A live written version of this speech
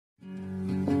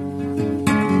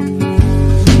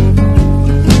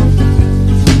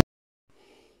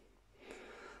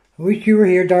Wish you were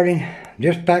here, darling.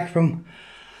 Just back from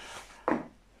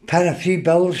paying a few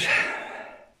bills.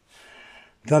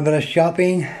 Done a bit of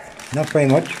shopping. Not very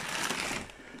much.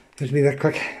 Just be a bit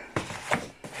quick.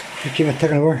 Just keep it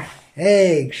ticking over.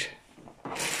 Eggs.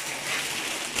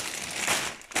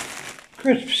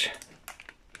 Crisps.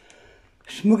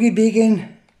 Smoky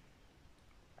bacon.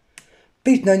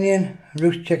 Beef and onion.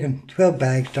 Roast chicken. 12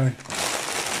 bags, darling.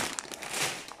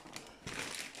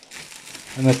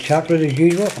 And the chocolate as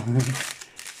usual.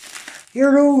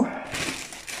 Euro.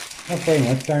 Not very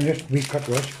much, darn, just a wee cut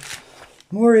rush.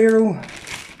 More euro.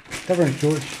 Different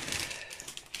sorts.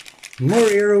 More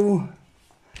euro.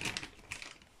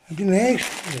 I do eggs.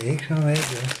 Eggs, no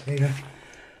eggs. There you go.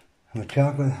 And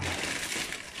chocolate.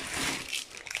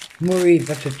 More wee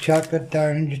bits of chocolate,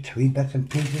 darn, just wee bits and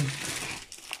pieces.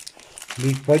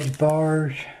 Wee fudge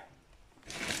bars.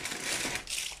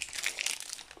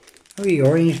 Wee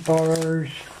orange bars.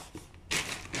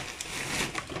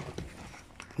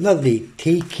 Lovely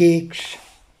tea cakes.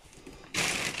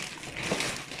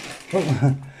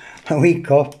 Oh, a wee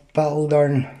cough bottle,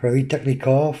 darn, for a wee tickly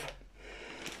cough.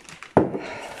 Oh,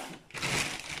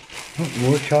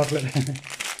 more chocolate.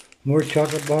 More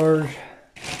chocolate bars.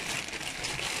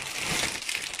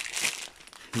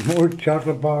 More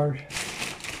chocolate bars.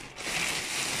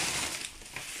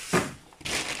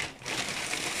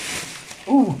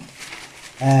 Ooh.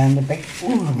 And the big,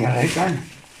 ooh, get it out, darn.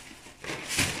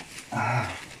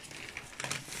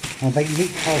 A big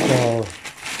meat parcel.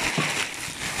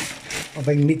 A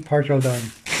big meat parcel,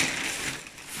 darn.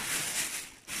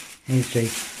 Let me see.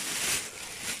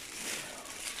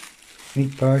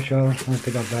 Meat parcel. I'll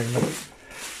pick that back.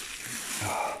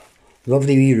 Oh,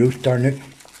 lovely wee roast, darn it.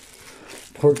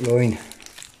 Pork loin.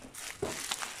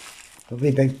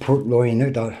 Lovely big pork loin, look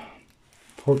at that.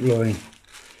 Pork loin.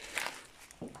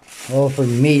 All for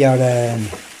me, darling.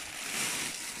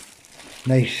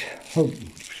 Nice. Oh,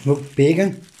 smoked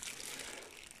bacon.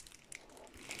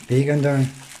 Bacon, darling.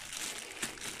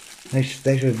 Nice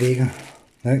slice of bacon.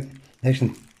 Right.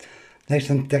 Nice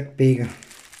and thick bacon.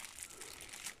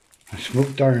 And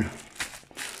smoked, darling.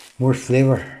 More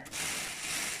flavour.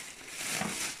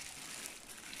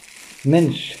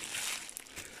 Mince.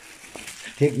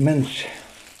 Steak mince.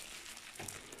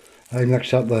 I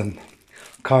mix up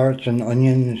carrots and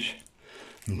onions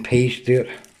and peas to it.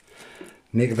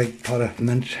 Make a big pot of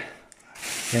mince.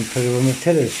 Then put it on the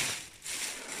potatoes.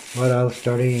 What else,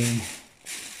 darling?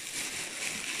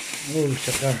 Oh,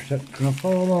 sit there, sit, gonna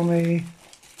fall on me.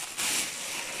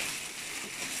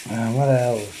 What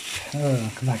else?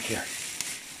 Oh, come back here.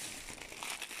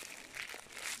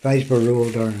 Iceberg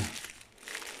roll, darling.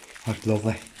 That's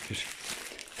lovely. Just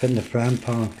fit in the frying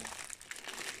pan.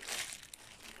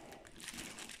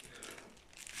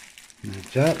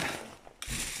 That's it.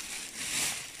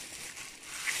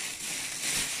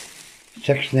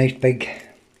 6 nice big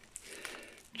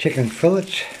chicken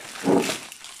fillets.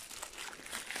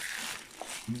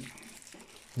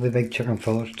 The big chicken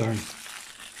fillets, darn.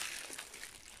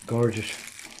 Gorgeous.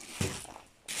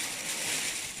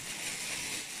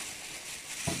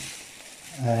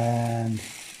 And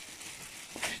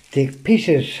steak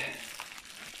pieces.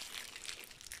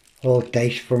 All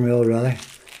diced for me already.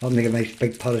 I'll make a nice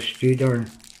big pot of stew,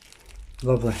 darn.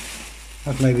 Lovely.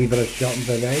 That's my wee bit of shopping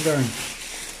for the day, darn.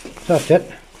 So that's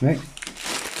it, right?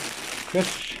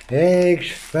 Crisps,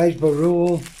 eggs, vegetable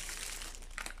roll.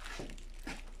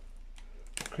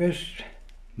 Crisps,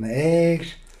 my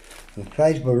eggs, the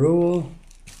vegetable roll.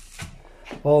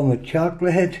 All my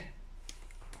chocolate.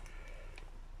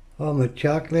 All my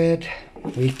chocolate.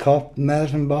 Wee cup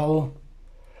medicine bottle.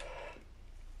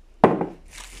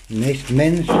 Nice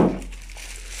mince.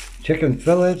 Chicken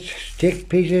fillets, steak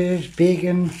pieces,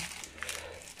 bacon,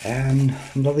 and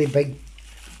lovely big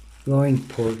loin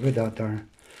pork with that there.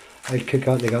 I'd cook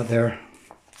out they got there,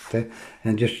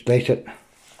 and just slice it,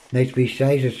 nice wee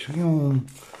sizes. You know,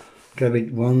 got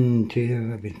about 1, 2,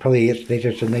 I mean, probably 8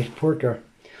 slices of nice pork there.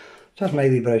 So that's my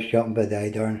wee bit of shopping by the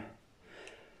day, darn.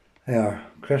 They are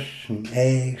crisps and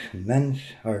eggs and mince,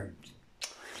 or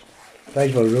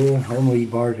vegetable roll, all my wee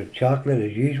bars of chocolate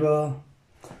as usual.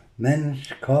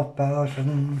 Mince, cough balls,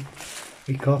 and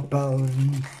wee cough balls,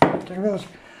 and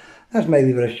that's my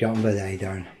wee bit of shopping by the day,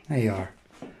 darn. There you are.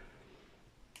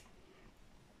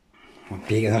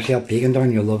 Bacon, I see that bacon,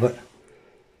 darn, you'll love it.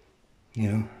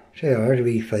 You know, see there's a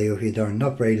wee file for you, darn,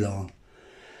 not very long.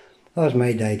 That's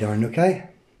my day, darn, okay?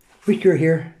 Wish you were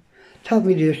here. Tell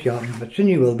me to do shopping, but soon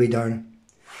you will be, darn.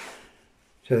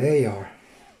 So there you are.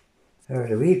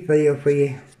 There's a wee file for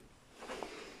you.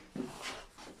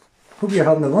 Hope you're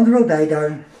having a wonderful day,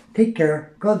 darling. Take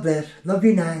care. God bless. Love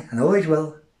you now and always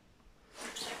will.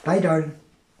 Bye, darling.